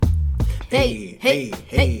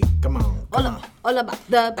Hey, come on. All about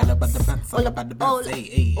the bats. All about the bats. All about the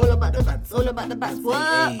bats. All about the bats.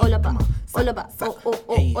 What? All about the bats. All about the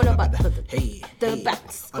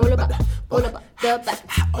bats. All about the bats.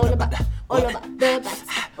 All about the bats.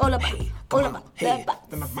 All about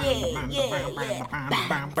the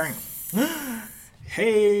bats.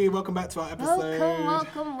 Hey, welcome back to our episode.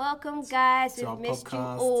 Welcome, guys. To our We've missed you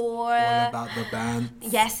podcast, all. all about the band.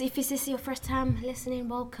 Yes, if this is your first time listening,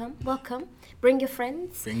 welcome. Bring your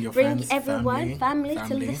friends. Bring your friends, everyone, family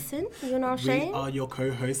to listen. You know what I'm saying? We are your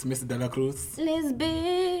co-hosts, Mr. De La Cruz.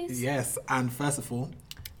 Lisbeth. Yes, and first of all,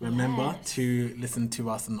 remember to listen to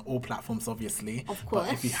us on all platforms, obviously. Of course.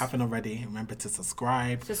 But if you haven't already, remember to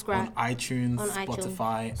subscribe on iTunes,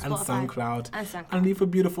 Spotify, and SoundCloud. And leave a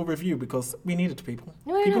beautiful review because we need it, people.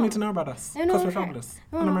 People need to know about us because we're fabulous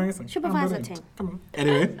and amazing. Supervisor team. Come on.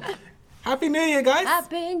 Anyway, Happy New Year, guys.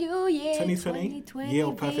 Happy New Year. 2020. Year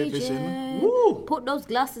of perfect vision. Woo. Put those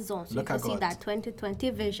glasses on so Look you can at see God. that 2020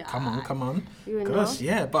 vision. Come on. You Gosh, know?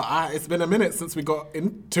 yeah, but it's been a minute since we got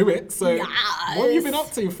into it. So, what have you been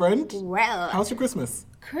up to, friend? Well, how's your Christmas?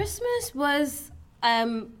 Christmas was,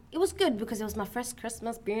 it was good because it was my first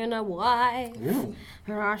Christmas being a wife. Ooh. You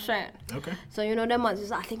know what I'm saying? Okay. So, you know, them months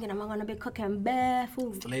is like thinking, am I going to be cooking bare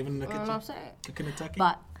food? Slaving in the kitchen. You know what I'm saying? Cooking a turkey.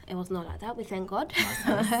 But it was not like that, we thank God.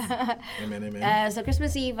 Nice. Amen. So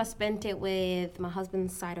Christmas Eve, I spent it with my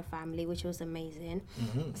husband's side of family, which was amazing.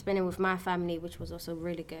 Mm-hmm. Spent it with my family, which was also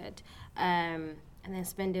really good. And then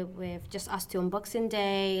spend it with just us two on Boxing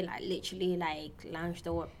Day, like literally like lounged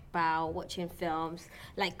about, watching films,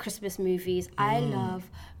 like Christmas movies. I love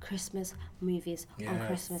Christmas movies on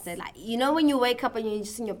Christmas Day. Like, you know when you wake up and you're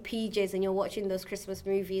just in your PJs and you're watching those Christmas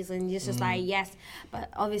movies and you're just like, yes. But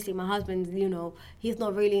obviously my husband, you know, he's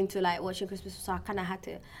not really into like watching Christmas, so I kind of had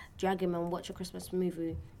to drag him and watch a Christmas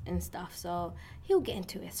movie and stuff. So he'll get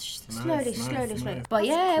into it slowly. But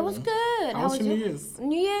yeah, it was good. How was your New Year's?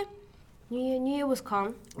 New Year was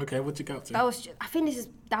calm. Okay, what you got to? I think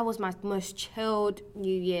that was my most chilled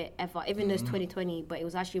New Year ever. Even though it's 2020, but it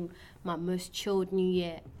was actually my most chilled New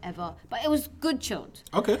Year ever. But it was good chilled.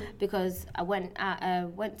 Okay. Because I went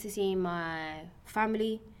to see my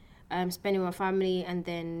family, spending with my family, and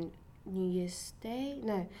then New Year's Day.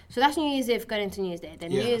 No, so that's New Year's Eve going into New Year's Day.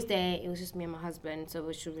 Then New Year's Day, it was just me and my husband, so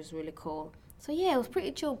which was really cool. So yeah, it was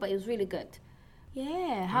pretty chill, but it was really good.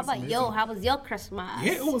 Yeah, how about you? How was your Christmas?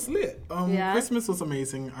 Yeah, it was lit. Christmas was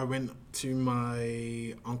amazing. I went to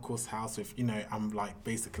my uncle's house with, I'm like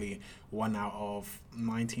basically one out of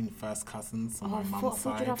 19 first cousins on my mum's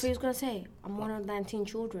side. I thought you was going to say, I'm one of 19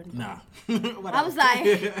 children. Nah. I was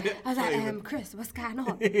like, Chris, what's going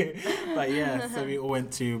on? But yeah, so we all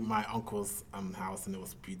went to my uncle's house and it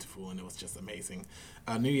was beautiful and it was just amazing.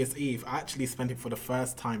 New Year's Eve, I actually spent it for the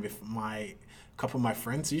first time with my couple of my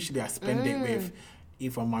friends. Usually I spend it with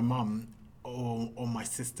either my mum or my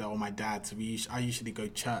sister or my dad. So I usually go to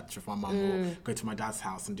church with my mum or go to my dad's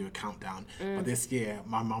house and do a countdown. But this year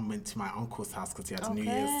my mum went to my uncle's house because he had a New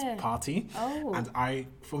Year's party. And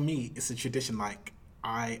for me, it's a tradition. Like,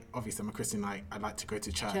 obviously I'm a Christian, I like to go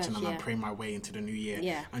to church and I pray my way into the new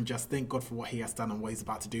year and just thank God for what he has done and what he's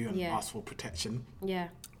about to do and ask for protection.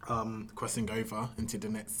 Crossing over into the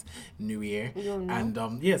next new year. And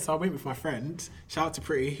so I went with my friend, shout out to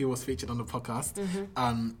Pretty, who was featured on the podcast,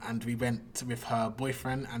 and we went with her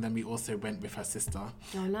boyfriend and then we also went with her sister.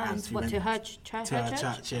 Oh nice. And to her church? To her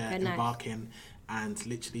church, in Barking, and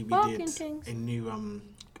literally we did a new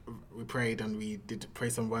we prayed and we did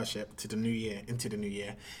praise and worship into the new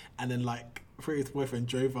year, and then like Pretty's boyfriend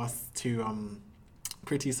drove us to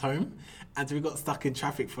Pretty's home and we got stuck in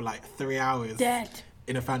traffic for like 3 hours. Dead.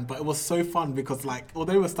 In a van, but it was so fun because like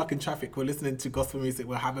although we're stuck in traffic, we're listening to gospel music,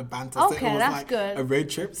 we're having banter. Okay, so it was that's like good. a road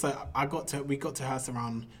trip. So we got to her house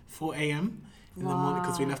around 4 a.m. in the morning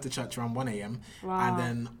because we left the church around 1 a.m. And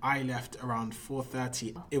then I left around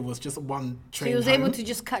 4:30. It was just one train. So you was home. able to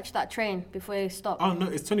just catch that train before you stopped? Oh no,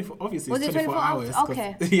 it's 24. Obviously, was it's 24 hours.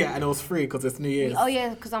 Okay. Yeah, and it was free because it's New Year's. Oh yeah,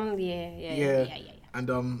 because I'm yeah. And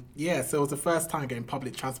so it was the first time getting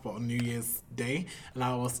public transport on New Year's Day, and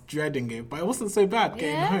I was dreading it, but it wasn't so bad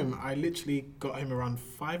getting home. I literally got home around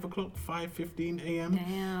 5:15 a.m.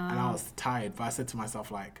 and I was tired, but I said to myself,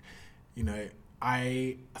 like,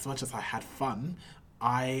 as much as I had fun,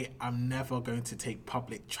 I am never going to take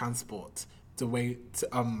public transport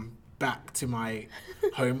back to my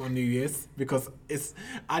home on New Year's because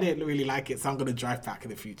I didn't really like it, so I'm going to drive back in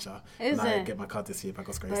the future. I get my car this year by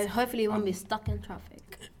God's grace. But hopefully you won't be stuck in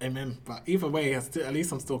traffic. Amen. But either way, at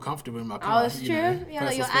least I'm still comfortable in my car. Oh, it's true. You're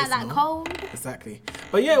at that cold. Exactly.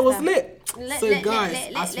 But yeah, it was lit. So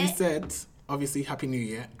guys, as we said, obviously, Happy New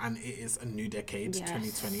Year, and it is a new decade, Yes.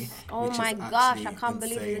 2020. Oh which my is gosh, actually I can't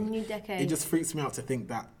believe it's a insane. new decade. It just freaks me out to think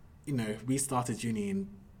that, you know, we started uni in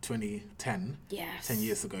 2010, Yes. 10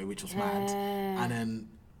 years ago, which was mad. Yeah. And then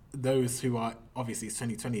those who are, obviously, it's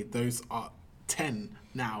 2020, those are 10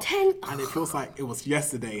 now. 10? And it feels like it was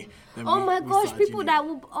yesterday. That Oh my we gosh, started people uni. that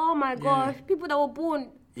were, oh my gosh, people that were born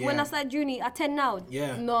when Yeah. I started uni are 10 now.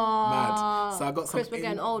 Yeah. No. Mad. So I got Chris, some. we're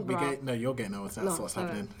getting old, bro. No, you're getting old. That's No, what's sorry.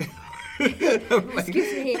 happening.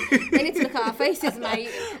 Excuse me. We need to look at our faces, mate.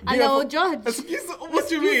 And Yeah, they'll but- judge. What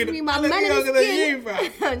do you mean? me, my I look man in younger skin. than you,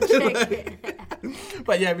 bro. Check it.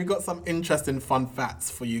 But yeah, we got some interesting fun facts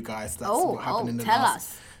for you guys. That's what happened in the tell last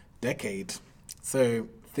us. decade. So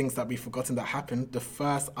things that we've forgotten that happened. The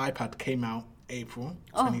first iPad came out April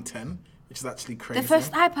 2010, which is actually crazy. The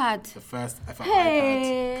first iPad. The first ever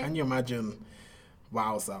Hey. iPad. Can you imagine?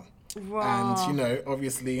 Wowza. Wow. And, you know,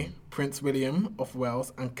 obviously, Prince William of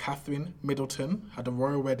Wales and Catherine Middleton had a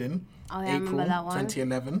royal wedding Oh, yeah, I remember April that one.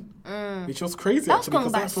 2011, which was crazy, That's actually, gone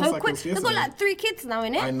because back that feels so like quick. it was They've got yesterday. like 3 kids now,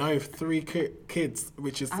 innit? I know, 3 kids,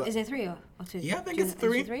 which is... Is it 3 or 2? yeah, I think Is it's it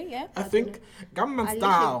 3. 3, yeah. I think Gangnam I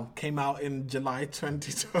Style came out in July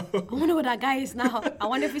 2012. I wonder what that guy is now. I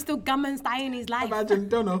wonder if he's still Gammon style in his life. Imagine,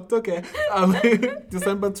 don't know, it's okay.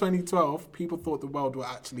 December 2012, people thought the world would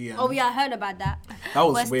actually end. Oh, yeah, I heard about that. That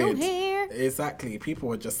was We're weird. still here. Exactly. People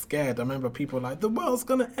were just scared. I remember people like, the world's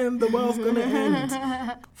gonna end, the world's gonna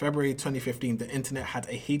end. February 2015, the internet had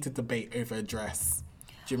a heated debate over a dress.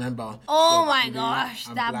 Do you remember? Oh The my blue gosh,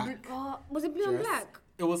 and that black was it blue and dress? black?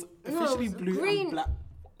 It was No, it officially was blue green. and black.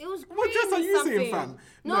 It was green. What dress are you something. seeing, fam?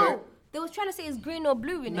 No, they was trying to say it's green or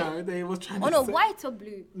blue in it. No, they was trying Oh to no, say... white or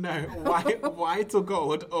blue. No, white or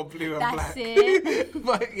gold or blue and That's black. it.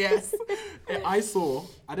 But yes,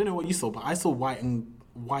 I don't know what you saw, but I saw white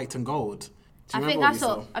and gold. Do you I remember think what I you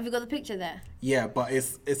saw. Have you got the picture there? Yeah, but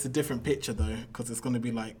it's a different picture though, because it's going to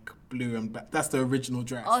be like blue and black. That's the original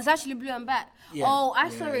dress. Oh, it's actually blue and black. Yeah. Oh, I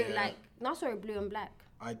saw Yeah, it yeah. like, no, I saw it blue and black.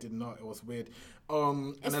 I did not. It was weird.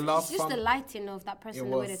 And It's, the last it's just one, the lighting of that person,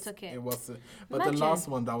 the way they took it. It was. But Imagine. the last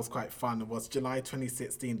one that was quite fun was July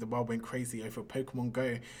 2016. The world went crazy over Pokemon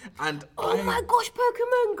Go, and Oh my gosh,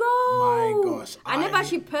 Pokemon Go! My gosh, I never I-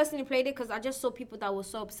 actually personally played it because I just saw people that were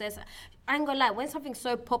so obsessed. I ain't gonna lie, when something's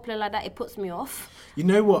so popular like that, it puts me off. You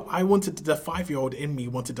know what? I wanted the 5-year-old in me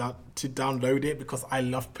wanted to download it because I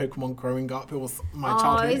loved Pokemon growing up. It was my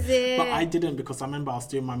childhood. is it? But I didn't because I remember I was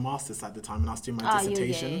doing my masters at the time and I was doing my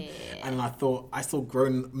dissertation. yeah. And I thought I saw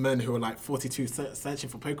grown men who were like 42 searching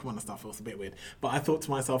for Pokemon and stuff. It was a bit weird. But I thought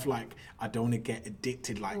to myself like, I don't want to get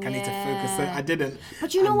addicted. Like I need to focus. So Yeah. I didn't.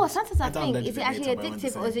 But you know And what? Sometimes I think, downloaded is it later, actually but I went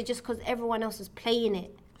addictive or is it just because everyone else is playing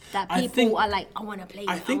it? That I people think- are like, I want to play it.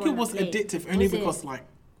 I think it wanna was play it." addictive only Was it? because like,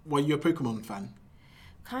 were you a Pokemon fan?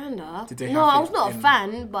 Kinda. Did they No, have I it was not a in-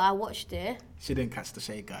 fan, but I watched it. She didn't catch the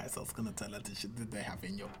shade, guys. I was gonna tell her, did they have it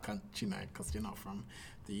in your country? You know, because you're not from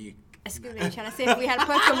the UK. Excuse me, trying to say if we had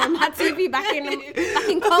Pokemon on that TV back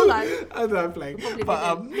in Congo. I know I'm playing, Probably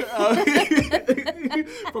but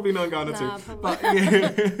probably not Ghana Nah, too. probably- But yeah,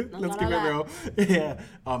 let's gonna keep it lie. real.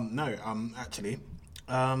 Yeah. Actually,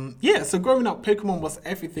 yeah. So growing up, Pokemon was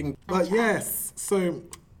everything. But yes, so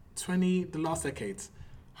the last decade.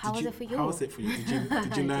 How was it for you? How was it for you?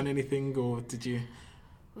 Did you learn anything or did you?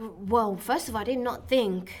 Well, first of all, I did not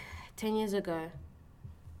think 10 years ago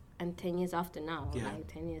and 10 years after now, Yeah. like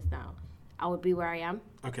 10 years now, I would be where I am.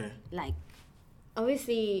 Okay. Like,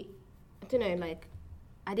 obviously, I don't know, like,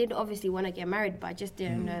 I did obviously want to get married, but I just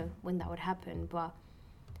didn't know when that would happen. But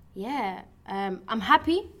yeah, I'm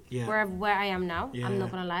happy Yeah. where I am now. Yeah. I'm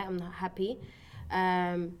not going to lie, I'm not happy.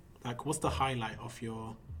 Like, what's the highlight of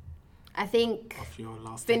your I think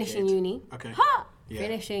last finishing decade? uni. Okay. Ha! Yeah.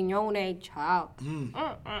 Finishing uni, child.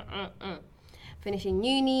 Finishing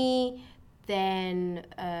uni, then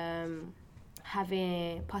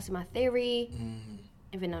passing my theory,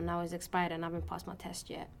 even though now it's expired and I haven't passed my test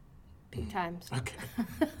yet. Peak times. Okay.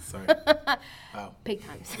 Sorry. Wow. Peak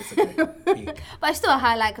times. It's okay. Peak. But it's still a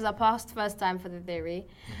highlight because I passed first time for the theory.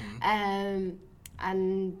 And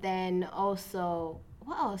then also,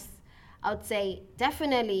 what else? I would say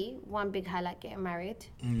definitely one big highlight, getting married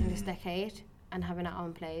in this decade and having our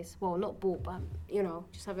own place. Well, not bought, but, you know,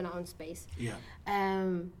 just having our own space. Yeah.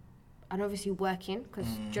 And obviously working, because,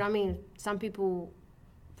 do you know what I mean? Some people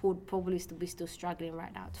would probably still struggling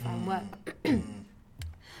right now to find work.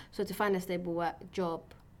 So to find a stable job.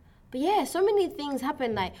 But yeah, so many things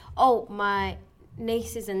happen, like, my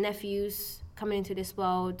nieces and nephews coming into this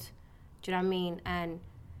world, do you know what I mean? And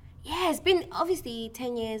yeah, it's been obviously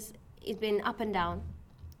 10 years, it's been up and down.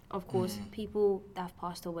 Of course, people that have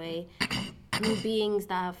passed away, new beings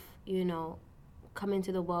that have, you know, come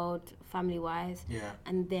into the world family wise, Yeah.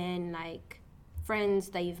 and then like friends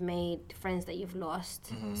that you've made, friends that you've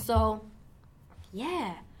lost. Mm-hmm. So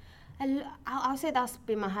yeah, I'll say that's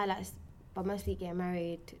been my highlights. But mostly getting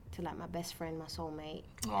married to like my best friend, my soulmate,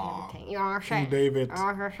 and Aw, everything. You know what I'm King saying? David. You know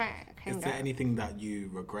what I'm saying? King Is there David. anything that you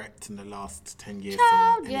regret in the last 10 years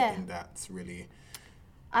Child, or yeah. anything that's really...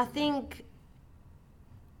 I think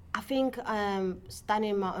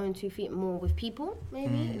standing on my own 2 feet more with people,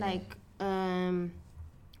 maybe like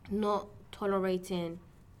not tolerating,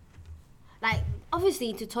 like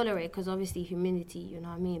obviously to tolerate, because obviously humility, you know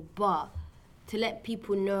what I mean, but to let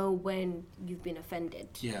people know when you've been offended.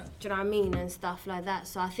 Yeah. Do you know what I mean, and stuff like that.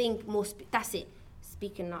 So I think more. That's it.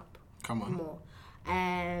 Speaking up. Come on. More.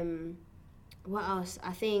 What else?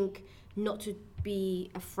 I think not to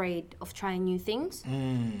be afraid of trying new things.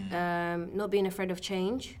 Not being afraid of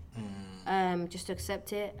change. Just to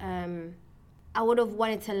accept it. I would have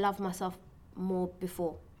wanted to love myself more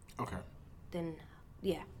before. Okay. Then,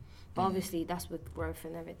 yeah. But obviously that's with growth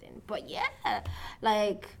and everything. But yeah,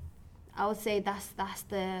 like I would say that's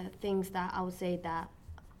the things that I would say that,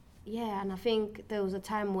 yeah. And I think there was a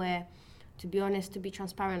time where, to be honest, to be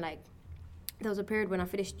transparent, like there was a period when I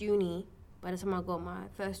finished uni. By the time I got my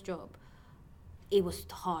first job, it was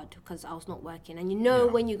hard because I was not working. And you know,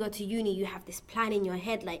 when you go to uni, you have this plan in your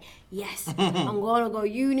head, like, yes, I'm going to go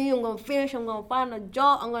uni, I'm going to finish, I'm going to find a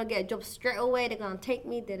job, I'm going to get a job straight away, they're going to take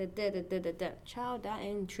me, Child, that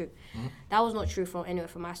ain't true. That was not true from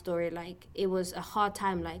my story. Like, it was a hard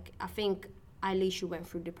time. Like, I think Aisha went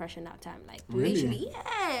through depression that time. Like, Really? literally,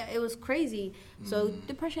 yeah, it was crazy. So,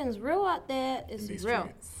 depression is real out there. It's real.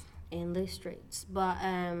 In the streets, but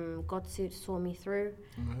God saw me through.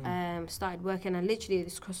 Started working, and literally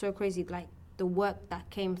it's so crazy. Like the work that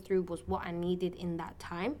came through was what I needed in that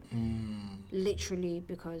time, literally,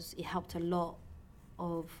 because it helped a lot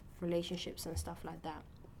of relationships and stuff like that.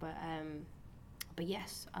 But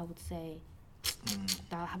yes, I would say.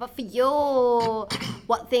 How about for you?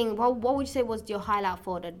 What would you say was your highlight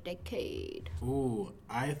for the decade? Ooh,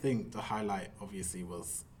 I think the highlight obviously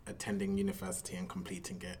was attending university and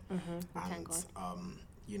completing it, Thank God. and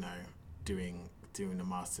you know, doing the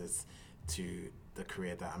masters to the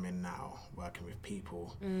career that I'm in now, working with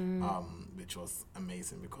people, which was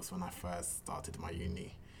amazing, because when I first started my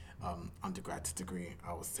uni undergrad degree,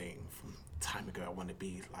 I was saying from time ago, I want to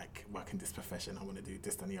be like working this profession, I want to do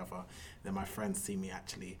this and the other. Then my friends see me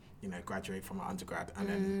actually, you know, graduate from my undergrad and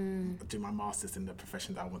then do my masters in the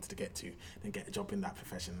profession that I wanted to get to, then get a job in that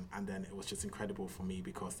profession. And then it was just incredible for me,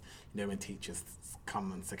 because, you know, when teachers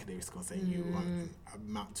come in secondary school and say you won't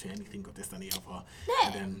amount to anything of this and the other,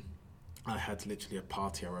 and then I had literally a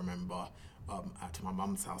party, I remember, at my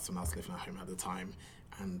mum's house when I was living at home at the time,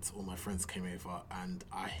 and all my friends came over, and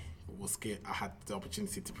I had the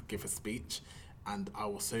opportunity to give a speech, and I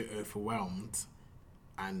was so overwhelmed.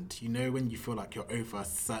 And you know when you feel like you're over a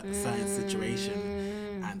certain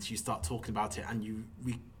situation, and you start talking about it, and you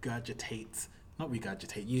you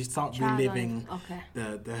start reliving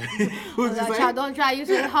the Child, don't try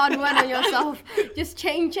using a hard word on yourself. Just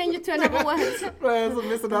change it to another word. Right, so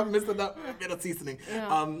missing that bit of seasoning.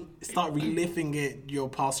 Yeah. Start reliving it, your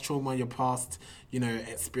past trauma, your past, you know,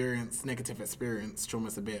 experience, negative experience.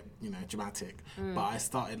 Trauma's a bit, you know, dramatic. But I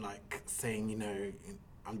started like saying, you know,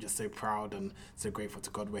 I'm just so proud and so grateful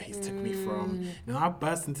to God where He's took me from. You know, I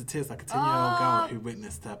burst into tears like a 10-year-old girl who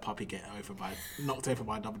witnessed her puppy get knocked over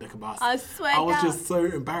by a double-decker bus. I swear, I was just so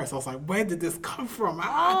embarrassed. I was like, where did this come from? I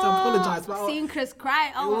had to apologize. But seeing Chris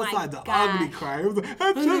cry, it was like the ugly cry. It was like,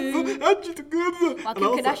 Kim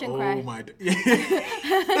Kardashian cry. Oh my,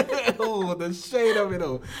 oh, the shade of it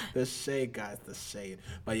all. The shade, guys, the shade.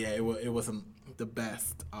 But yeah, it wasn't the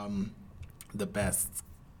best,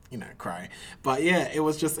 you know, cry. But yeah, it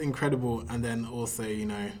was just incredible. And then also, you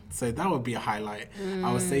know, so that would be a highlight.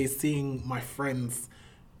 I would say seeing my friends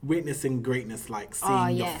witnessing greatness, like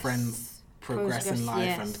seeing your friends progress in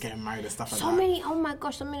life and getting married and stuff like that. Oh my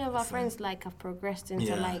gosh, so many of our friends like have progressed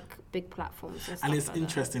into like big platforms and stuff. And it's like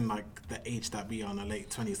interesting, like the age that we are in our late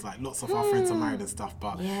 20s, like lots of our friends are married and stuff,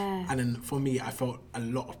 but and then for me, I felt a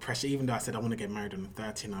lot of pressure, even though I said I want to get married when I'm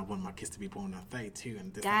 30 and I want my kids to be born at 32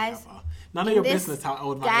 and this and that. None of your business how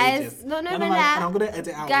old my age is. No, and I'm going to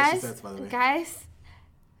edit out what she says, by the way. Guys,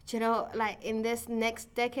 you know, like in this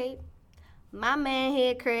next decade, my man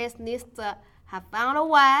here, Chris, needs to have found a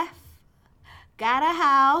wife, got a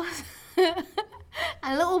house,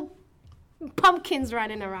 a little pumpkins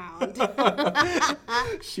running around.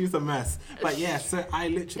 She's a mess. But yeah, so I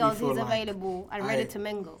literally Girls, feel he's like available and ready to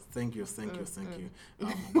mingle. Thank you.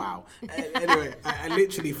 Wow. Anyway, I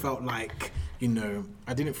literally felt like, you know,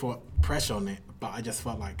 I didn't feel pressure on it, but I just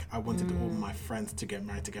felt like I wanted all my friends to get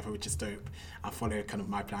married together, which is dope. I followed kind of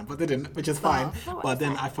my plan, but they didn't, which is fine. But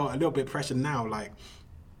then I felt a little bit pressure now, like,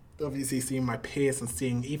 obviously seeing my peers and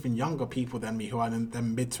seeing even younger people than me who are in their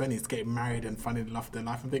mid-20s getting married and finding the love of their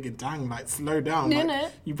life. I'm thinking, dang, like, slow down.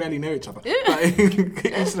 Like, you barely know each other. Like,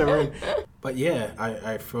 each their own. But yeah,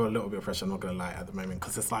 I feel a little bit of pressure, I'm not going to lie, at the moment.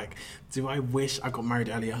 Because it's like, do I wish I got married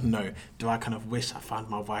earlier? No. Do I kind of wish I found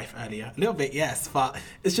my wife earlier? A little bit, yes. But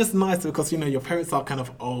it's just nice because, you know, your parents are kind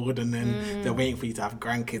of old and then they're waiting for you to have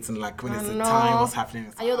grandkids. And like, when it's the time, what's happening?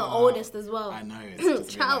 It's And you're the oldest as well. I know. It's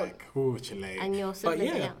just Child. like, ooh, Chile. And your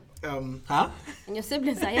siblings are young. And your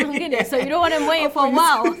siblings are young, innit? So you don't want them waiting for a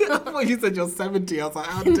while. I thought you said you're 70. I was like,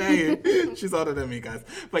 how dare you? She's older than me, guys.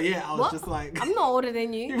 But yeah, I was just like... I'm not older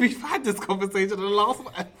than you. We've had this conversation in the last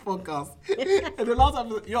podcast. In the last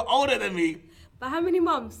episode, you're older than me. But how many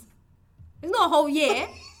months? It's not a whole year.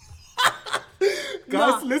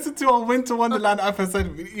 Guys, listen to our Winter Wonderland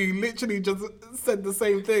episode. You literally just said the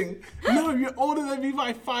same thing. No, you're older than me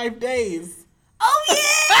by 5 days. Oh, yeah!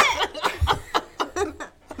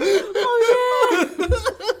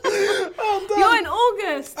 You're in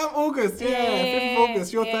August. I'm August, yeah. 5th of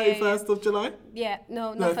August. You're 31st of July? Yeah,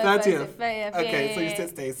 no, 30th. 30th. Okay, so you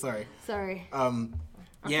 6 days, sorry. Sorry.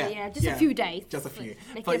 Yeah, just a few days. Just a few.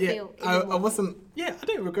 Make But it yeah, feel I wasn't, I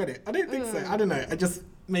didn't regret it. I didn't think so. I don't know.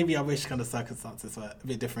 Maybe I wish kind of circumstances were a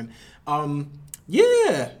bit different.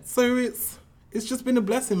 Yeah, so it's just been a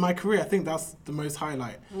blessing, my career. I think that's the most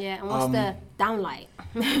highlight. Yeah, and what's the downlight,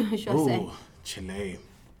 should I say? Chile.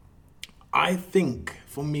 I think,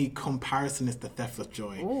 for me, comparison is the theft of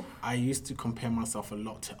joy. Ooh. I used to compare myself a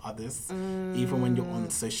lot to others. Even when you're on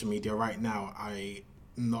social media right now, I'm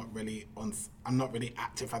not really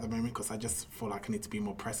active at the moment because I just feel like I need to be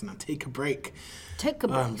more present and take a break.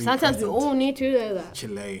 Sometimes we all need to do that.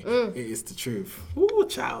 Chile, it is the truth. Ooh,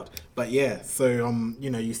 child. But yeah, so, you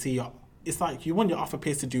know, you see it's like you want your other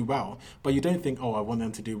peers to do well, but you don't think, oh, I want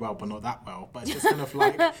them to do well, but not that well. But it's just kind of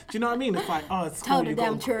like, do you know what I mean? It's like, oh, it's Tell cool. the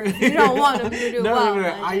damn truth. You don't want them to do well. No.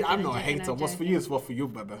 I'm not a hater. What's for you is what for you,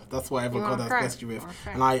 brother. That's whatever God has blessed you with.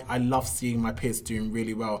 And I love seeing my peers doing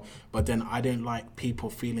really well. But then I don't like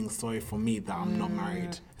people feeling sorry for me that I'm not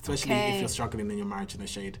married. Especially if you're struggling in your marriage in the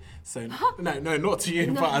shade. So, no, not to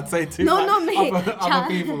you, but I'd say to not me. Other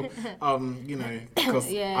people. You know,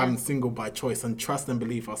 because I'm single by choice. And trust and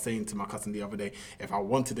belief, I was saying to my cousin the other day, if I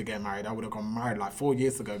wanted to get married, I would have gotten married like 4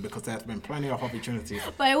 years ago because there's been plenty of opportunities.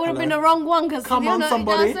 But it would have been the wrong one because come on,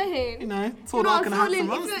 somebody. You know, it's all I can have.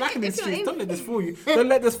 I'm smacking these streets. Don't let this fool you. Don't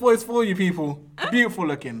let this voice fool you, people. Beautiful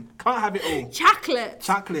looking. Can't have it all. Chocolate.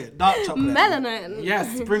 Dark chocolate. Melanin.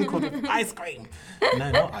 Yes, sprinkled with ice cream.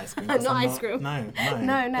 No, not ice cream. Not ice cream. No.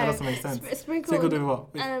 That doesn't make sense. Sprinkled with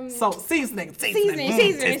what? With salt, seasoning.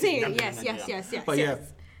 Seasoning. Yes. But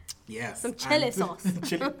yes. Some chili sauce.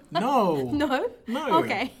 No.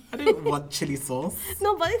 Okay. I didn't want chili sauce.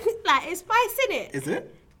 No, but like it's spice in it. Is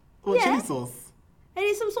it? What chili sauce? It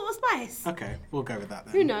is some sort of spice. Okay, we'll go with that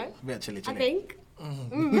then. Who knows? A bit of chili. I think.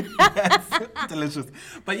 Yes, delicious.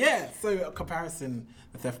 But yeah, so a comparison,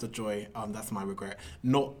 the theft of joy, that's my regret.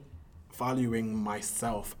 Not valuing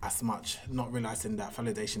myself as much, not realizing that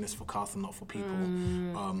validation is for cars and not for people.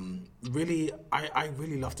 Really, I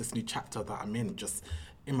really love this new chapter that I'm in, just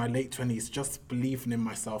in my late 20s, just believing in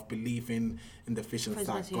myself, believing in the visions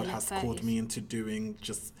that God has called me into doing,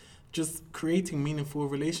 just creating meaningful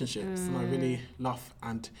relationships. And I really love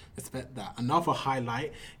and respect that. Another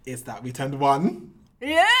highlight is that we turned 1.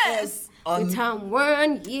 Yes! We turned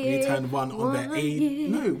 1 year. We turned 1 on the 8th.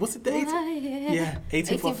 No, was it the 8th? Yeah,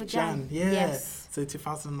 18th of Jan. Yeah. Yes. So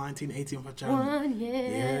 2019, 18th of Jan. 1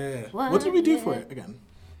 year. Yeah. What did we do for it again?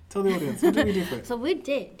 Tell the audience, what did we do for it? So we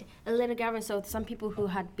did a little gathering. So some people who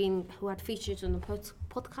had featured on the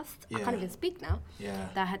podcast, I can't even speak now,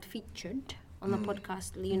 that had featured on the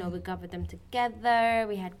podcast, you know, we gathered them together.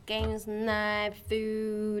 We had games night,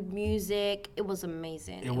 food, music. It was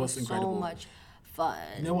amazing. It was incredible. So much fun.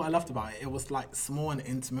 You know what I loved about it? It was like small and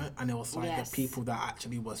intimate, and it was like the people that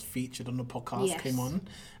actually was featured on the podcast came on,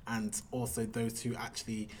 and also those who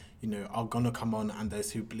actually, are gonna come on, and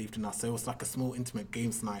those who believed in us. So it was like a small intimate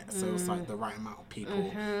games night. So it was like the right amount of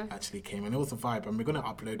people actually came, and it was a vibe. And we're gonna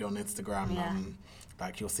upload it on Instagram. Yeah.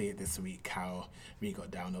 Like you'll see it this week how we got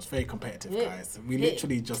down. It was very competitive, guys. We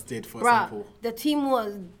literally just did, for Bruh, example. the team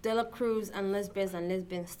was De La Cruz and Lesbians, and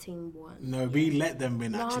Lesbians team won. No, we let them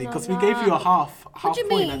win actually, no, because no. we gave you a half What do you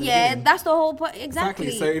point mean? at the Yeah, beginning. that's the whole point.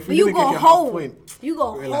 Exactly. So if But we you didn't give got you a half whole. point, You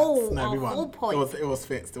got relax. whole. No, we a won. whole point. It was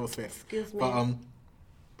fixed. It was fixed. Excuse me. But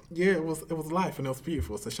yeah, it was life, and it was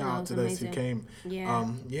beautiful. So shout No, it out was to those who amazing.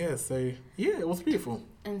 came. Yeah. So yeah, it was beautiful.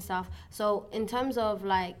 And stuff. So in terms of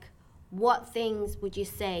like, what things would you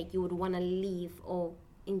say you would want to leave, or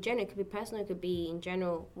in general, it could be personal, it could be in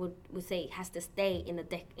general, would say has to stay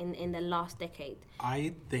in the last decade?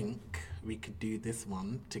 I think we could do this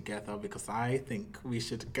one together because I think we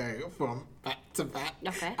should go from back to back.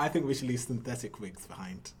 Okay. I think we should leave synthetic wigs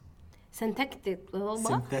behind. Synthetic, what?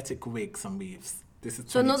 Synthetic wigs and weaves. This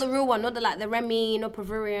is So not 22 the real one, not the Remy, no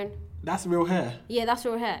Pavarian. That's real hair. Yeah, that's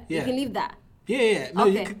real hair. You Yeah. can leave that. Yeah. No,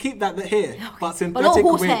 you Okay. could keep that here. But But synthetic not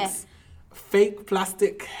horse wigs, hair. fake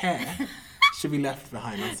plastic hair should be left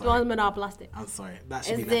behind. I'm The sorry. ones made out of plastic. I'm sorry. That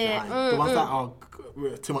should Is be left there- behind. The ones that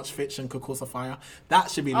are too much fiction could cause a fire.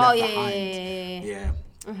 That should be left behind. Yeah.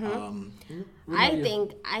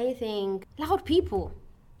 I think loud people.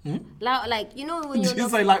 Loud, like, when Did you're you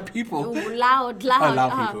say like people? loud. Oh,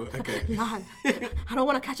 loud people. Okay. Loud. I don't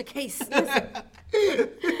want to catch a case.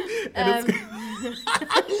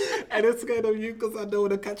 And it's scared of you because I don't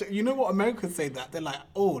want to catch it. You know what Americans say that? They're like,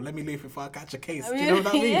 oh, let me leave before I catch a case. Do you know what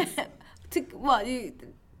that means? What?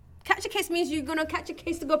 Catch a case means you're gonna catch a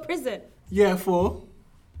case to go to prison Yeah, for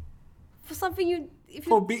something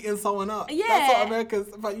beating someone up. Yeah. That's what Americans.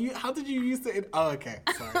 But how did you use it? Oh, okay.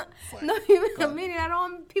 Sorry. No, I mean, I don't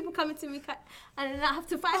want people coming to me and then I have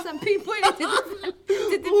to fight some people to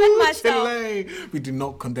defend myself. Chile. We do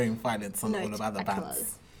not condone violence on No, all of other it's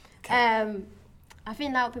bands. I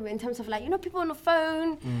think loud people in terms of like, people on the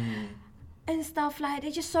phone and stuff, like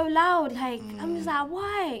they're just so loud. Like I'm just like,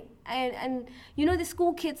 why? And the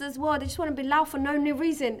school kids as well, they just want to be loud for no new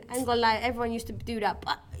reason. And go like, everyone used to do that.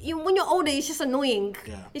 But when you're older, it's just annoying.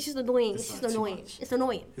 Yeah. It's just annoying. It's It's just like too annoying. much. It's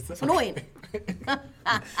annoying. It's It's annoying.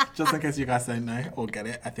 Just in case you guys don't know or get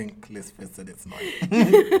it, I think Liz Fizz said it's annoying.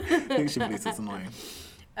 I think she believes it's annoying.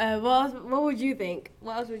 What would you think?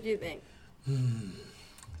 What else would you think?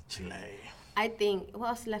 Chile. I think what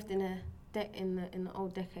else left in the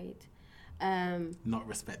old decade? Not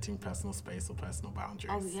respecting personal space or personal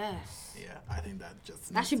boundaries. Oh yes. Yeah, I think that just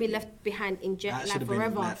That needs should to be left behind in That should like have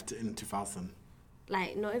forever. been left in 2000.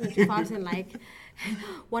 Like not even 2000, like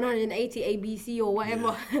 180 ABC or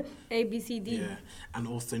whatever, A B C D. Yeah, and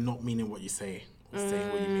also not meaning what you say or saying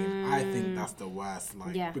what you mean. I think that's the worst.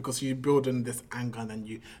 Like Yeah. because you build in this anger and then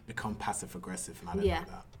you become passive aggressive, and I don't like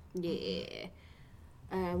that.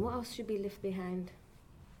 Yeah. What else should be left behind?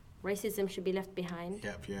 Racism should be left behind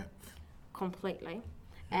Yep. completely.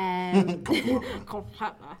 Completely.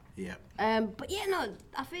 Completely. Yep. But yeah, no,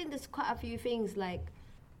 I think there's quite a few things like,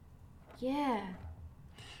 and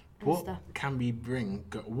What stuff. can we bring?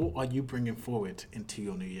 What are you bringing forward into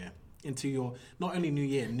your new year? Into your not only new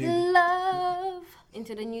year, new Love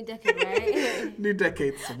into the new decade, right? new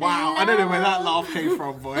decades. Wow, I don't know where that laugh came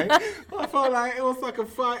from, boy. I felt like it was like a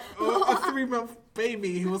 3-month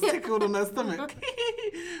baby who was tickled on her stomach.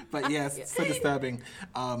 But yes, so disturbing.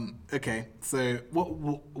 Okay, so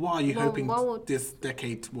what are you hoping this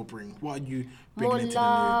decade will bring? What are you bringing More into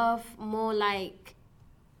love, more like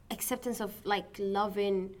acceptance of like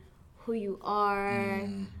loving who you are.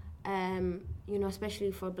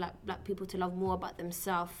 Especially for black people to love more about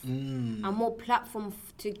themselves, and more platform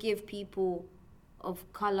to give people of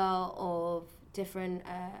color, of different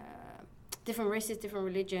races, different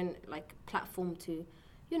religion, like platform to,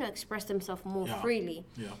 express themselves more freely.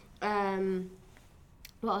 Yeah.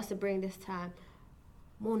 What else to bring this time?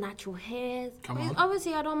 More natural hairs. Come on.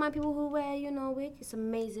 Obviously, I don't mind people who wear, wig. It's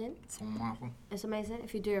amazing. So wonderful. It's amazing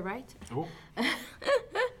if you do it right. Oh.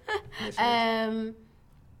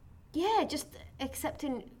 Yeah, just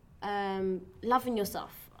accepting, loving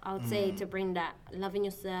yourself. I would say to bring that, loving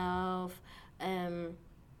yourself,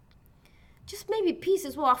 just maybe peace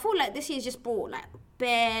as well. I feel like this year's just brought like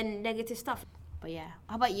bare negative stuff. But yeah,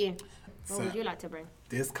 how about you? What would you like to bring?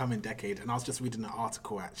 This coming decade, and I was just reading an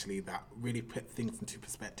article actually that really put things into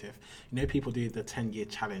perspective. People do the 10-year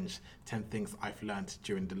challenge, 10 things I've learned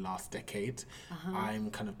during the last decade.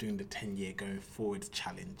 I'm kind of doing the 10-year going forward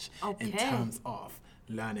challenge in terms of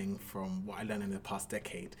learning from what I learned in the past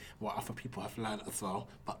decade, what other people have learned as well,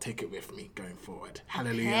 but take it with me going forward.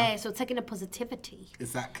 Hallelujah. Okay, so taking the positivity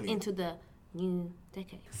Exactly. into the new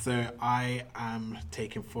decade. So I am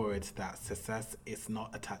taking forward that success is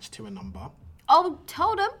not attached to a number. Oh,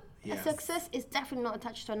 tell them. Yes. Success is definitely not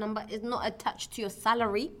attached to a number. It's not attached to your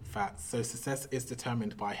salary. Facts. So success is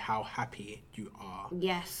determined by how happy you are.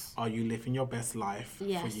 Yes. Are you living your best life for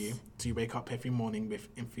Yes. you? Do you wake up every morning with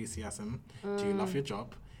enthusiasm? Do you love your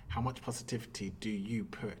job? How much positivity do you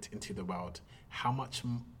put into the world? How much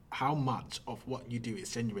of what you do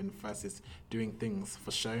is genuine versus doing things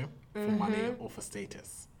for show, for money, or for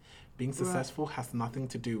status? Being successful has nothing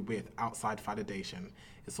to do with outside validation.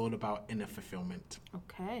 It's all about inner fulfillment.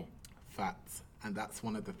 Okay. Facts. And that's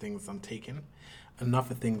one of the things I'm taking.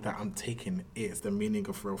 Another thing that I'm taking is the meaning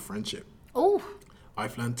of real friendship. Oh.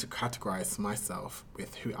 I've learned to categorize myself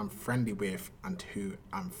with who I'm friendly with and who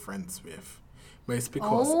I'm friends with. Most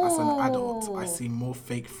because as an adult, I see more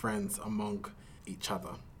fake friends among each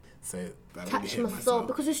other. So that really Catch hit my myself. soul.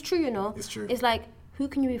 Because it's true, you know. It's true. It's like, who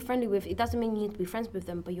can you be friendly with? It doesn't mean you need to be friends with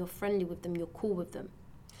them, but you're friendly with them. You're cool with them.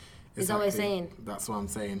 Is that what you're saying? That's what I'm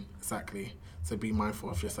saying. Exactly. So be mindful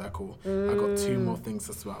of your circle. I got 2 more things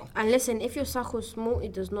as well. And listen, if your circle's small,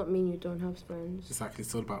 it does not mean you don't have friends. Exactly.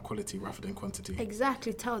 It's all about quality rather than quantity.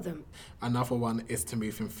 Exactly. Tell them. Another one is to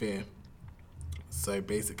move in fear. So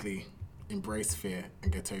basically, embrace fear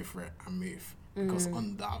and get over it and move. Because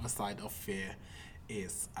on the other side of fear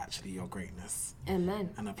is actually your greatness.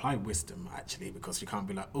 Amen. And apply wisdom, actually, because you can't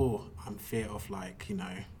be like, oh, I'm fear of like, you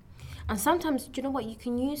know. And sometimes, do you know what? You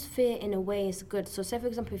can use fear in a way it's good. So say, for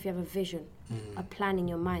example, if you have a vision, a plan in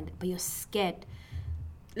your mind, but you're scared,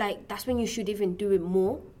 like, that's when you should even do it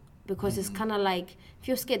more. Because it's kind of like, if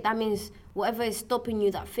you're scared, that means whatever is stopping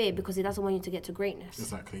you, that fear, because it doesn't want you to get to greatness.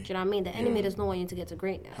 Exactly. Do you know what I mean? The enemy does not want you to get to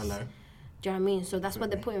greatness. Hello. Do you know what I mean? So that's why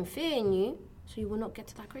they're putting fear in you, so you will not get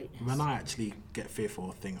to that greatness. When I actually get fearful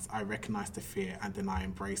of things, I recognize the fear and then I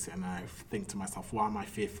embrace it and I think to myself, why am I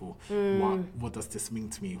fearful? What does this mean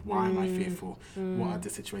to me? Why am I fearful? What are the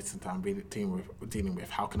situations that I'm really dealing with?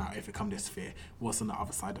 How can I overcome this fear? What's on the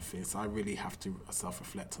other side of fear? So I really have to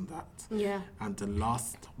self-reflect on that. Yeah. And the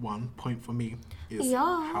last point for me is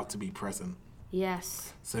how to be present.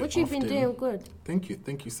 Yes. So Which you've been often- doing good. Thank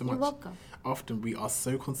you so much. You're welcome. Often we are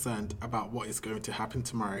so concerned about what is going to happen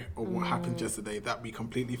tomorrow or what happened yesterday that we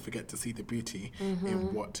completely forget to see the beauty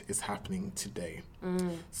in what is happening today.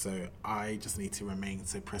 So I just need to remain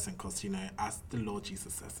so present because, you know, as the Lord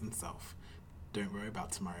Jesus says himself, don't worry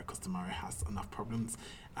about tomorrow because tomorrow has enough problems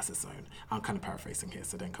as its own. I'm kind of paraphrasing here,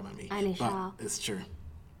 so don't come at me. And it but shall. it's true.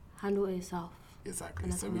 Handle it yourself. Exactly.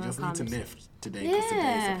 And So we tomorrow just need to comes. live today because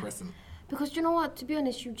today is the present. Because you know what? To be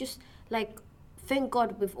honest, you just, like, thank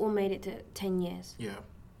God we've all made it to 10 years. Yeah.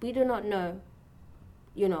 We do not know,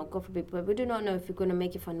 you know, God forbid, but we do not know if we're going to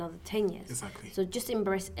make it for another 10 years. Exactly. So just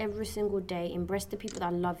embrace every single day. Embrace the people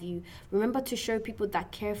that love you. Remember to show people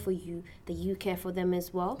that care for you, that you care for them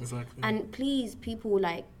as well. Exactly. And please, people,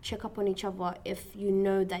 like, check up on each other if you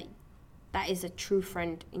know that that is a true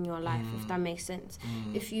friend in your life, if that makes sense.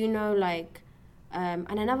 If you know, like, and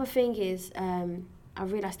another thing is, I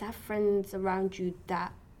realized to have friends around you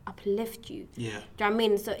that uplift you. Yeah. Do you know what I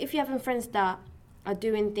mean? So if you're having friends that are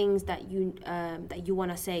doing things that you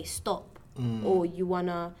want to say stop, or you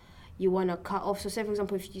wanna cut off. So say, for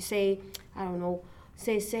example, if you say, I don't know,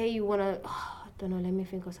 say you wanna, I don't know, let me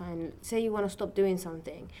think of something. Say you wanna stop doing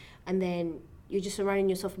something, and then you're just surrounding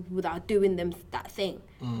yourself with people that are doing that thing.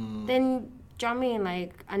 Then, do you know what I mean?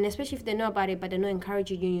 Like, and especially if they know about it, but they're not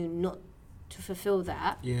encouraging you not to fulfill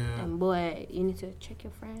that. Yeah. And boy, you need to check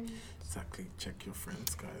your friends. Exactly. Check your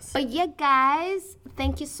friends, guys. But yeah, guys,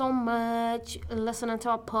 thank you so much listening to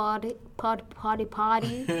our party.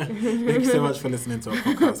 Thank you so much for listening to our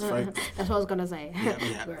podcast, folks. That's what I was gonna say.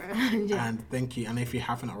 Yeah. Yeah. And thank you. And if you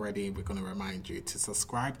haven't already, we're going to remind you to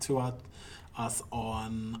subscribe to us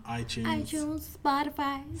on iTunes,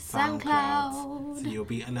 Spotify, So SoundCloud. you'll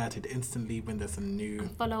be alerted instantly when there's a new...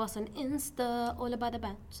 Follow us on Insta, all about the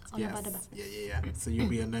bands. All about the bands. Yeah. So you'll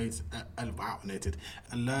be alerted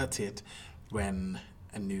when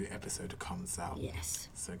a new episode comes out. Yes.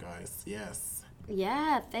 So guys, yes.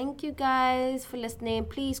 Yeah, thank you guys for listening.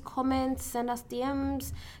 Please comment, send us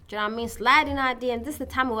DMs. Do you know what I mean? Slide in our DMs. This is the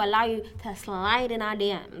time we allow you to slide in our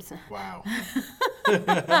DMs. Wow.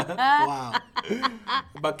 Wow.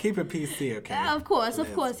 But keep it PC, okay? Yeah, of course.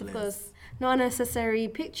 Liz. No unnecessary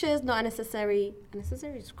pictures, no unnecessary.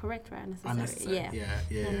 Unnecessary is correct, right? Unnecessary. Yeah.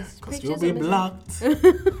 Because Pictures you'll be blocked.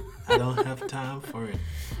 I don't have time for it.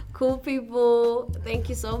 Cool people. Thank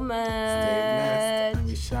you so much. Stay blessed, and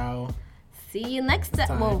we shall see you next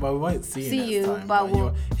time. Well, we won't see you next time. but we'll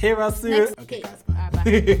you'll hear us soon. next. Okay, guys, All bye.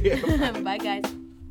 right, bye. Bye, guys.